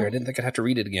did that earlier. I didn't think I'd have to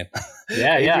read it again.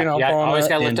 Yeah. I always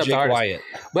got to lift up the artist. Wyatt.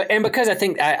 But because I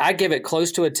think I give it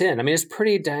close to a 10. I mean, it's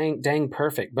pretty dang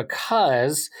perfect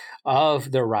because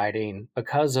of the writing,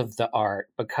 because of the art,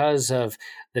 because of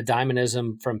the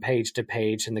dynamism from page to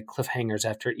page and the cliffhangers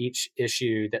after each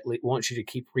issue that wants you to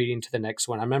keep reading to the next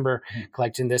one. I remember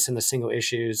collecting this in the single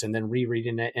issues and then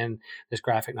rereading it in this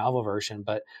graphic novel version.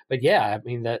 But yeah, I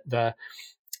mean,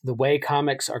 the way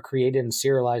comics are created in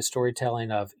serialized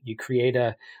storytelling of you create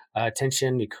a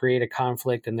tension, you create a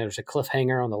conflict, and there's a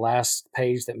cliffhanger on the last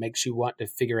page that makes you want to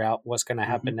figure out what's going to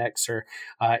happen next, or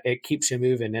it keeps you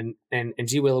moving. And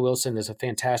G. Willow Wilson is a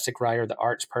fantastic writer. The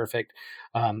art's perfect.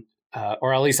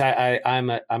 or at least I'm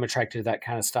attracted to that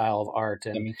kind of style of art,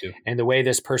 Yeah, me too. and the way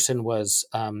this person was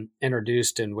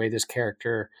introduced and the way this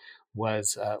character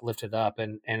was lifted up,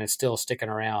 and it's still sticking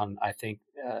around. I think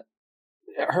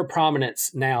her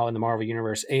prominence now in the Marvel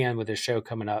universe and with this show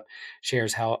coming up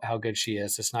shares how good she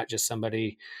is. It's not just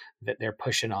somebody that they're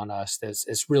pushing on us.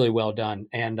 It's really well done,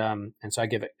 and so I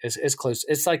give it it's close.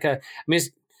 It's like a. I mean,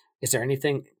 is there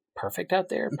anything perfect out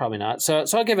there? Probably not. So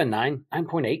I'll give it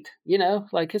 9.8. You know,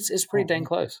 like it's pretty dang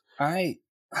close. I'm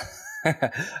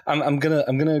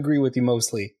gonna agree with you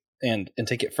mostly and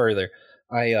take it further.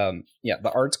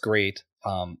 The art's great.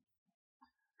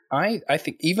 I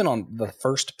think even on the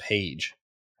first page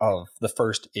of the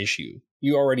first issue,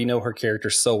 you already know her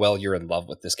character so well. You're in love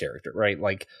with this character, right?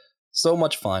 Like, so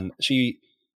much fun.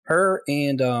 Her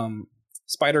and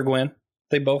Spider-Gwen,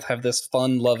 they both have this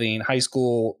fun-loving high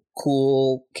school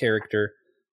cool character.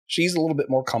 She's a little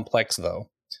bit more complex though.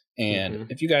 And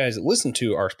if you guys listen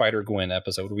to our Spider-Gwen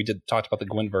episode, we talked about the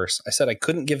Gwenverse. I said I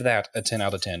couldn't give that a 10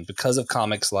 out of 10 because of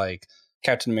comics like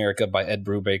Captain America by Ed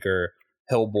Brubaker,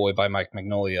 Hellboy by Mike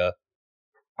Mignola.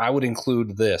 I would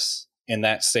include this in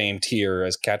that same tier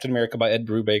as Captain America by Ed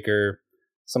Brubaker,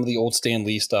 some of the old Stan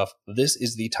Lee stuff. This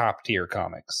is the top tier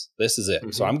comics. This is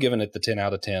it. So I'm giving it the 10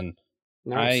 out of 10.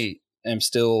 Nice. I'm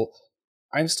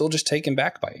still just taken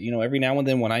back by it. You know, every now and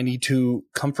then when I need to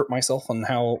comfort myself on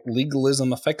how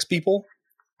legalism affects people,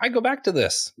 I go back to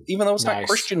this. Even though it's not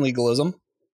Christian legalism,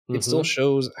 it still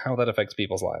shows how that affects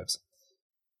people's lives.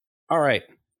 All right.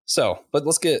 So, but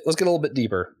let's get a little bit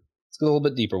deeper. Let's get a little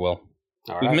bit deeper, Will.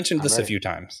 We've mentioned this a few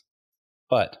times,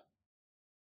 but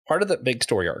part of that big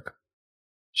story arc,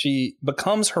 she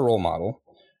becomes her role model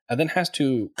and then has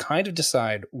to kind of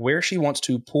decide where she wants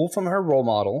to pull from her role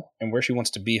model and where she wants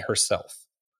to be herself,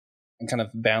 and kind of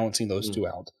balancing those two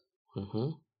out.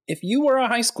 If you were a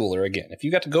high schooler, again, if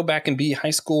you got to go back and be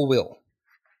high school Will,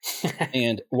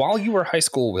 and while you were high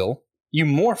school Will, you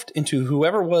morphed into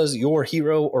whoever was your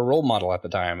hero or role model at the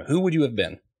time, who would you have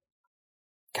been?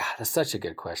 God, that's such a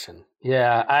good question.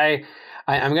 Yeah,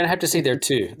 I'm gonna have to say there's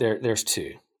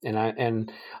two,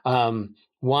 and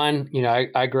one, you know,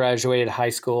 I graduated high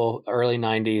school early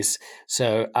 90s,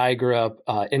 so I grew up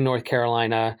in North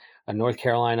Carolina, a North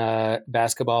Carolina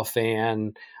basketball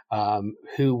fan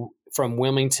who from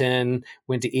Wilmington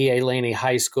went to E.A. Laney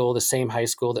High School, the same high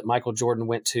school that Michael Jordan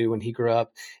went to when he grew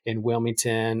up in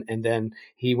Wilmington, and then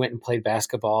he went and played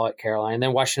basketball at Carolina, and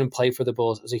then watching him play for the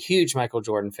Bulls. I was a huge Michael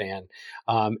Jordan fan,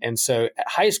 and so at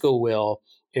high school, Will,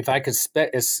 if I could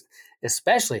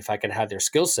especially if I could have their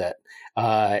skill set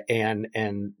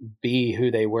and be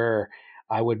who they were,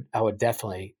 I would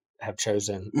definitely have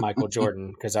chosen Michael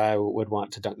Jordan, because I would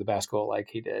want to dunk the basketball like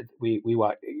he did. We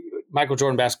watch Michael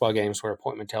Jordan basketball games were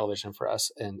appointment television for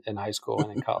us in high school and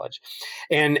in college,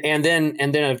 and then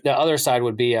the other side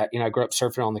would be I grew up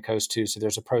surfing on the coast too. So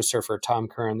there's a pro surfer, Tom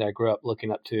Curran, that I grew up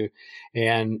looking up to,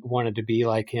 and wanted to be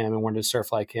like him and wanted to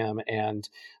surf like him. And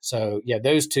so yeah,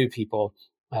 those two people,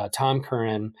 Tom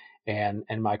Curran and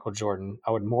Michael Jordan,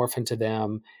 I would morph into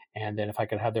them, and then if I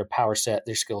could have their power set,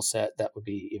 their skill set, that would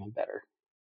be even better.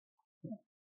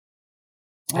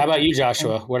 How about you,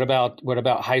 Joshua? What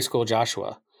about high school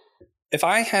Joshua? If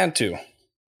I had to,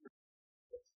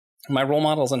 my role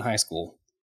models in high school,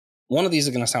 one of these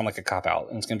is going to sound like a cop-out,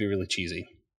 and it's going to be really cheesy.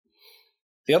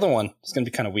 The other one is going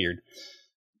to be kind of weird.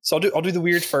 So I'll do the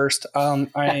weird first.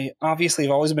 I obviously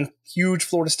have always been a huge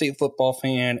Florida State football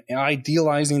fan, and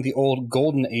idealizing the old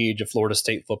golden age of Florida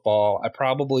State football.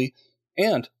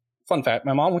 And fun fact,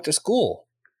 my mom went to school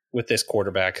with this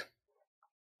quarterback.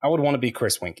 I would want to be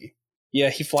Chris Weinke. Yeah,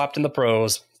 he flopped in the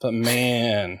pros, but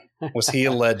man, was he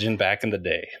a legend back in the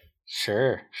day.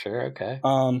 Sure, okay.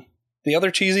 The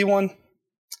other cheesy one,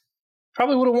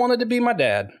 probably would have wanted to be my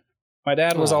dad. My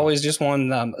dad was always just one,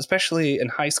 especially in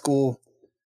high school.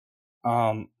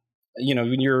 When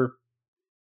you're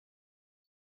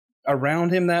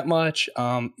around him that much,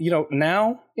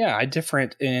 now, yeah, I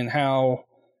different in how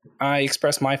I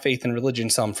express my faith in religion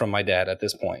some from my dad at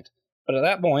this point. But at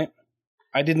that point,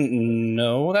 I didn't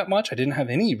know that much. I didn't have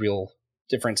any real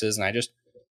differences, and I just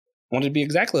wanted to be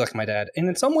exactly like my dad. And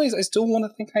in some ways, I still want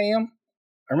to think I am.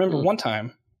 I remember one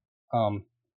time,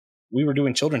 we were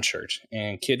doing children's church,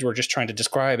 and kids were just trying to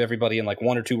describe everybody in like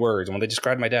one or two words. And when they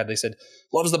described my dad, they said,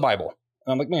 "Loves the Bible."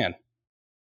 And I'm like, man,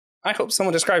 I hope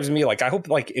someone describes me like, I hope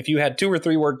like if you had 2 or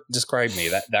 3 words to describe me,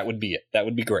 that would be it. That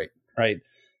would be great, right?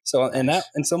 So, and that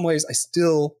in some ways, I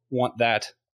still want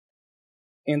that.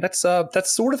 And that's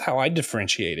sort of how I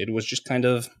differentiated, was just kind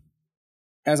of,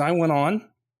 as I went on,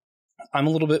 I'm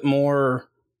a little bit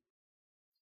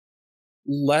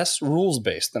less rules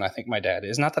based than I think my dad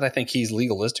is. Not that I think he's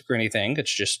legalistic or anything.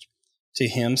 It's just to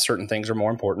him, certain things are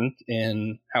more important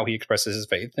in how he expresses his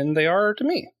faith than they are to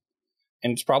me.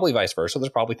 And it's probably vice versa.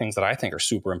 There's probably things that I think are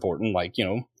super important, like,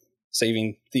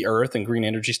 saving the earth and green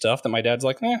energy stuff that my dad's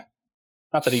like,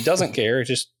 not that he doesn't care,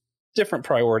 just different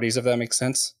priorities, if that makes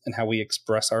sense, and how we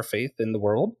express our faith in the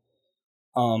world.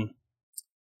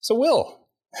 So Will,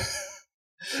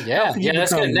 yeah,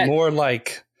 that's good. More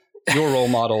like your role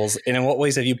models, and in what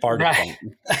ways have you parted from them?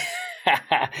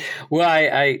 Well,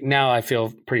 I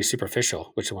feel pretty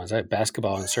superficial. Which ones? I have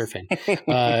basketball and surfing.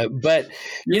 But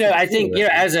I think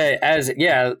as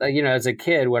a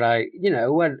kid,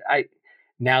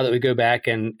 now that we go back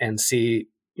and see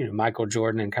Michael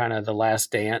Jordan and kind of The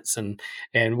Last Dance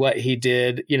and what he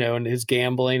did, and his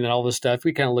gambling and all this stuff,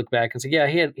 we kind of look back and say, yeah,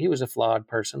 he was a flawed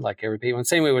person like every people. And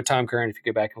same way with Tom Curran, if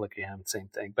you go back and look at him, same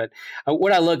thing. But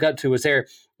what I look up to was their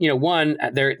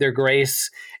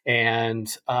grace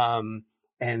and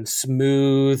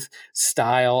smooth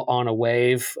style on a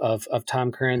wave of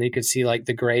Tom Curran. You could see like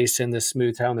the grace and the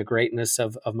smooth style and the greatness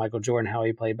of Michael Jordan, how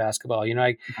he played basketball.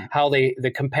 How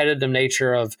the competitive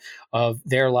nature of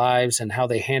their lives and how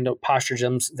they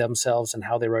postured themselves and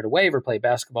how they rode a wave or played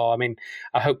basketball. I mean,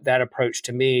 I hope that approach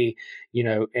to me,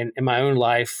 in my own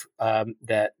life,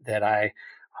 that I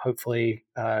hopefully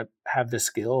have the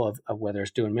skill of whether it's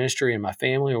doing ministry in my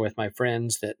family or with my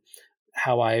friends, that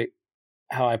how I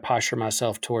posture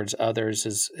myself towards others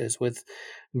is with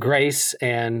grace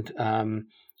and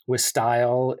with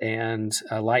style and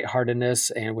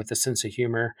lightheartedness and with a sense of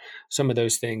humor. Some of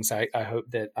those things I hope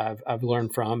that I've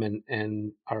learned from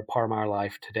and are part of my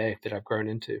life today that I've grown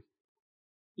into.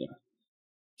 Yeah.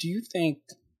 Do you think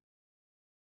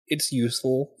it's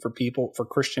useful for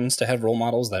Christians to have role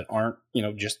models that aren't,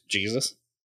 just Jesus?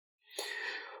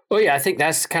 Well, yeah, I think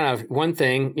that's kind of one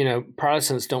thing.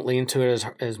 Protestants don't lean to it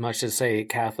as much as, say,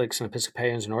 Catholics and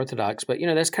Episcopalians and Orthodox, but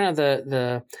that's kind of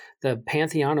the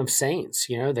pantheon of saints.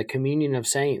 The communion of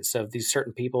saints, of these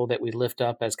certain people that we lift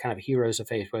up as kind of heroes of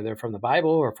faith, whether they're from the Bible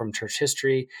or from church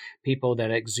history, people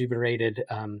that exuberated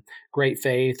great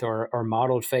faith or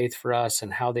modeled faith for us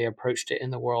and how they approached it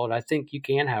in the world. I think you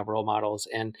can have role models,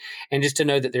 and just to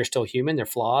know that they're still human, they're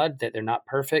flawed, that they're not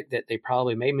perfect, that they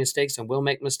probably made mistakes and will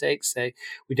make mistakes.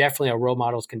 We definitely, our role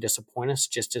models can disappoint us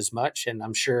just as much. And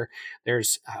I'm sure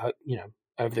there's,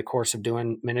 over the course of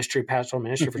doing pastoral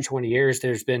ministry for 20 years,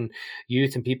 there's been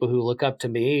youth and people who look up to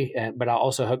me. But I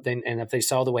also hope and if they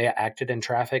saw the way I acted in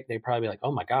traffic, they'd probably be like,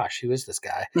 oh my gosh, who is this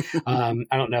guy? I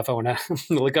don't know if I want to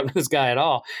look up to this guy at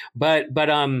all. But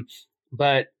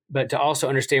to also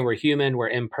understand we're human, we're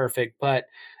imperfect, but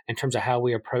in terms of how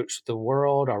we approach the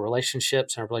world, our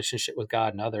relationships, and our relationship with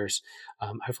God and others,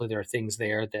 hopefully there are things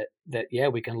there that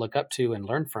we can look up to and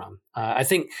learn from. I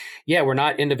think, we're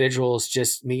not individuals,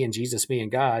 just me and Jesus, me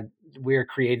and God. We're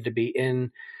created to be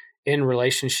in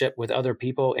relationship with other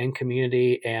people in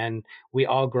community, and we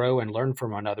all grow and learn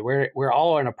from one another. We're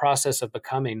all in a process of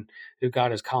becoming who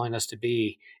God is calling us to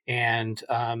be, and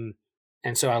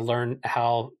so I learned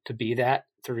how to be that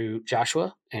through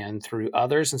Joshua and through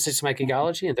others in systematic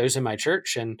ecology and those in my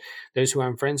church and those who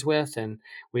I'm friends with. And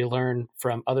we learn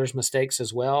from others' mistakes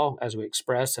as well as we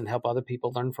express and help other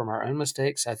people learn from our own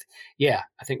mistakes. I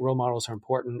think role models are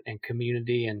important, and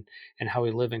community and how we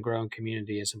live and grow in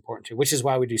community is important too, which is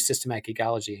why we do systematic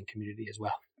ecology in community as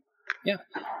well. Yeah.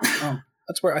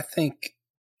 That's where I think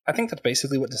that's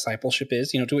basically what discipleship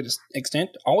is, to an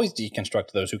extent. Always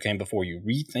deconstruct those who came before you,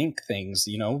 rethink things,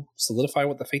 solidify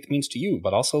what the faith means to you,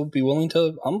 but also be willing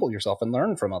to humble yourself and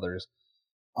learn from others.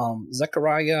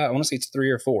 Zechariah, I want to say it's 3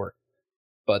 or 4,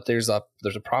 but there's a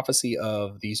prophecy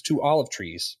of these 2 olive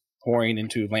trees pouring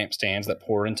into lampstands that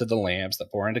pour into the lamps,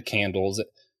 that pour into candles.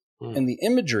 And the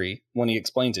imagery, when he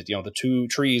explains it, the 2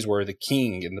 trees were the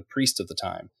king and the priest of the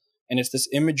time. And it's this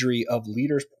imagery of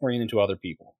leaders pouring into other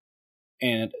people.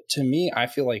 And to me, I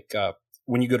feel like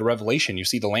when you go to Revelation, you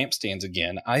see the lampstands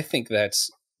again. I think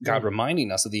that's God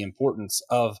reminding us of the importance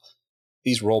of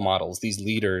these role models, these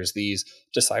leaders, these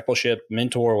discipleship,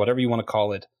 mentor, whatever you want to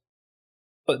call it.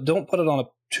 But don't put it on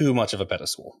too much of a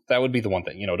pedestal. That would be the one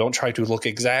thing. Don't try to look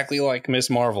exactly like Miss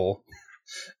Marvel.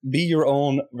 Be your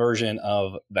own version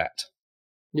of that.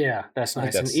 Yeah, that's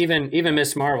nice. And even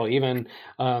Miss Marvel, even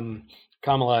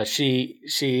Kamala, she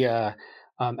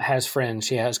has friends,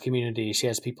 she has community, she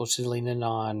has people she's leaning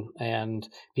on, and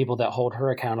people that hold her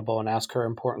accountable and ask her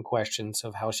important questions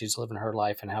of how she's living her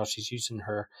life and how she's using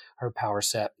her power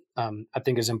set I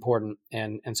think is important.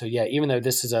 And so, yeah, even though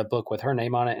this is a book with her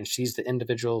name on it and she's the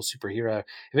individual superhero,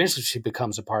 eventually she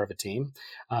becomes a part of a team.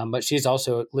 But she's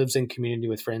also lives in community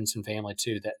with friends and family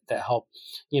too, that help.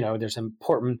 There's an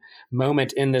important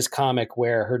moment in this comic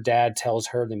where her dad tells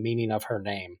her the meaning of her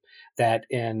name, that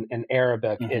in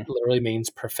Arabic, it literally means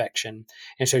perfection.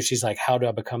 And so she's like, how do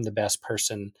I become the best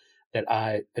person that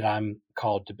I'm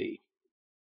called to be?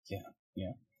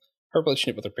 Yeah. Her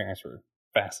relationship with her parents were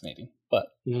fascinating, but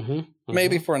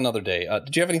maybe for another day.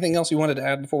 Did you have anything else you wanted to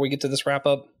add before we get to this wrap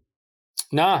up?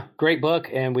 Nah, great book,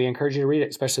 and we encourage you to read it,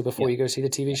 especially before you go see the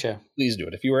TV show. Please do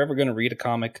it. If you were ever going to read a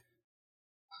comic,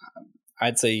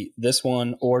 I'd say this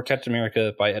one or Captain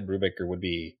America by Ed Brubaker would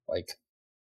be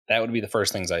that would be the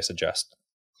first things I suggest.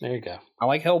 There you go. I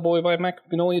like Hellboy by Matt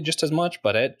Mignola just as much,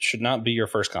 but it should not be your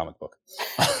first comic book.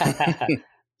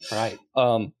 Right.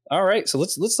 All right. So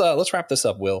let's wrap this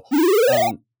up, Will.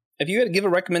 If you had to give a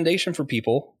recommendation for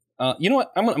people, you know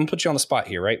what? I'm gonna put you on the spot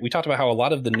here, right? We talked about how a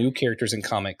lot of the new characters in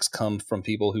comics come from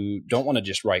people who don't want to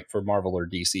just write for Marvel or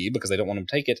DC because they don't want them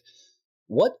to take it.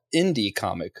 What indie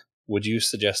comic would you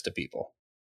suggest to people?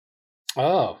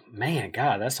 Oh man,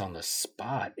 God, that's on the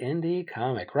spot. Indie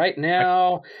comic right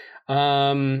now.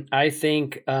 I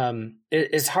think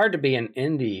it's hard to be an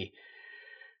indie.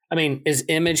 I mean, is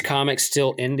Image Comics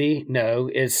still indie? No,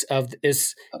 you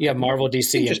have Marvel,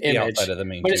 DC, and Image,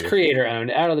 but it's creator owned,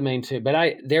 out of the main two.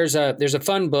 But there's a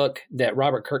fun book that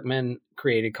Robert Kirkman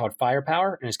created called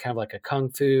Firepower, and it's kind of like a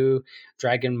Kung Fu,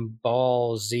 Dragon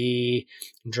Ball Z,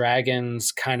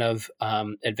 Dragons kind of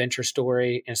adventure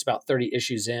story, and it's about 30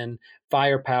 issues in.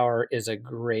 Firepower is a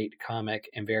great comic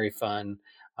and very fun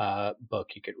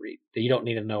book you could read that you don't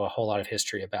need to know a whole lot of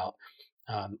history about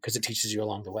because it teaches you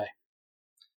along the way.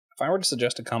 If I were to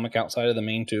suggest a comic outside of the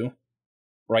main two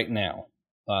right now,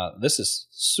 this is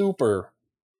super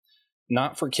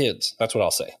not for kids. That's what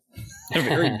I'll say. They're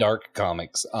very dark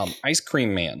comics. Ice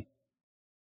Cream Man.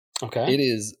 Okay. It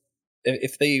is,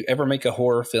 if they ever make a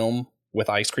horror film with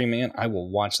Ice Cream Man, I will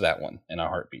watch that one in a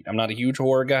heartbeat. I'm not a huge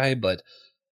horror guy, but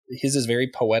his is very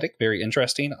poetic, very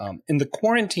interesting. In the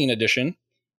Quarantine edition,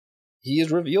 he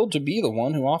is revealed to be the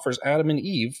one who offers Adam and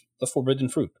Eve the forbidden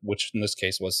fruit, which in this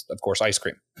case was, of course, ice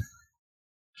cream.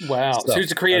 Wow. So who's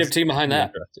the creative team behind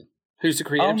that? Who's the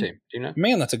creative team? Do you know?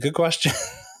 Man, that's a good question.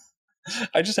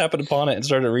 I just happened upon it and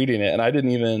started reading it, and I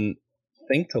didn't even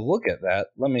think to look at that.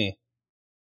 Well,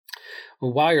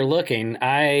 while you're looking,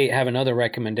 I have another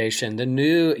recommendation.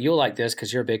 You'll like this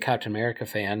because you're a big Captain America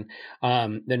fan.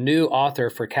 The new author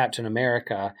for Captain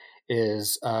America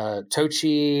is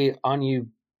Tochi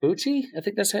Onyebuchi. I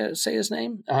think that's how to say his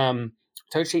name.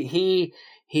 Tochi.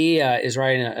 He is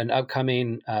writing an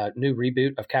upcoming new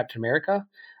reboot of Captain America.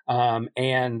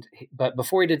 But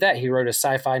before he did that, he wrote a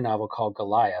sci-fi novel called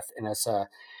Goliath, and it's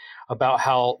about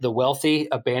how the wealthy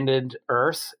abandoned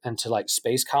Earth into like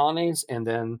space colonies, and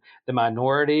then the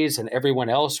minorities and everyone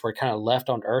else were kind of left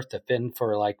on Earth to fend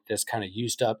for like this kind of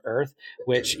used up Earth,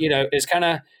 which is kind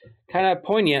of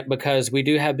poignant because we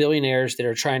do have billionaires that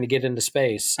are trying to get into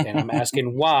space, and I'm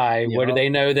asking why. What do they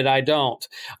know that I don't?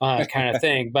 Kind of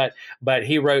thing. But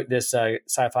he wrote this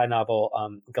sci-fi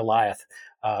novel, Goliath.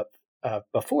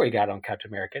 Before he got on Captain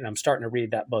America, and I'm starting to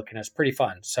read that book, and it's pretty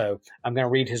fun. So I'm going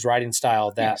to read his writing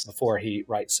style before he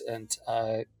writes and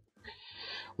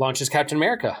launches Captain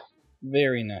America.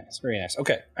 Very nice, very nice.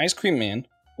 Okay, Ice Cream Man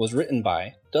was written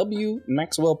by W.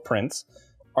 Maxwell Prince.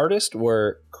 Artists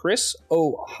were Chris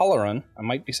O'Halloran, I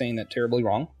might be saying that terribly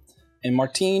wrong, and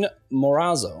Martin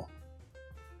Morazzo.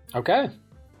 Okay.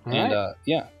 All and right.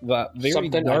 Very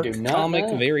Something dark I do not comic,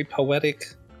 know. very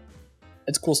poetic.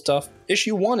 It's cool stuff.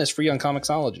 Issue 1 is free on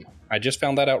Comixology. I just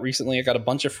found that out recently. I got a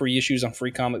bunch of free issues on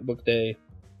Free Comic Book Day.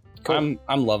 Cool.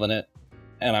 I'm loving it,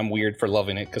 and I'm weird for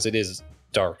loving it because it is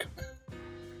dark.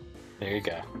 There you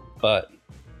go. But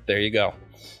there you go.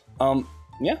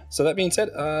 So that being said,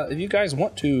 if you guys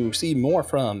want to see more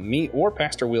from me or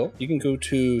Pastor Will, you can go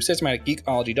to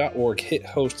systematicgeekology.org, hit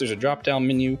host. There's a drop-down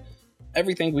menu.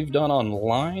 Everything we've done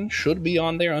online should be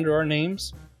on there under our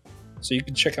names. So you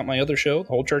can check out my other show, the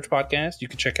Whole Church Podcast. You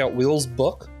can check out Will's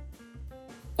book.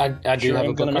 I do have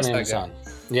a book on Amazon.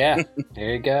 Yeah,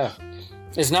 there you go.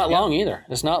 It's not long either.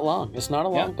 It's not long. It's not a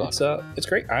long book. It's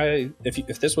great.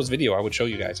 If this was video, I would show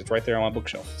you guys. It's right there on my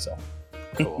bookshelf. So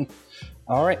cool.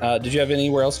 All right. Did you have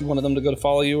anywhere else you wanted them to go to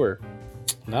follow you, or?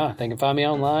 No, they can find me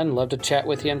online. Love to chat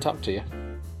with you and talk to you.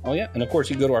 Oh yeah, and of course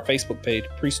you can go to our Facebook page,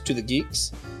 Priest to the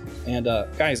Geeks, and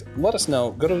guys, let us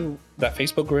know. Go to that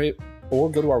Facebook group or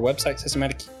go to our website,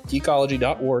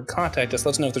 systematicgeekology.org. Contact us.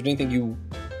 Let us know if there's anything you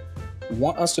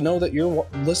want us to know that you're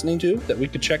listening to that we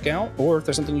could check out, or if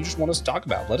there's something you just want us to talk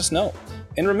about. Let us know.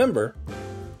 And remember,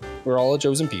 We're all a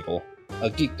chosen people, a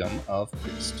geekdom of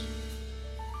priest.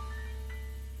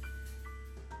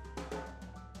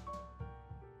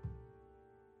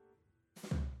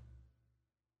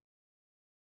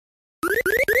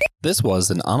 This was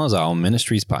an Anazao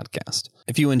Ministries podcast.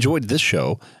 If you enjoyed this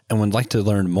show and would like to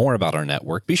learn more about our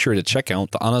network, be sure to check out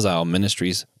the Anazao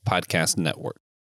Ministries Podcast Network.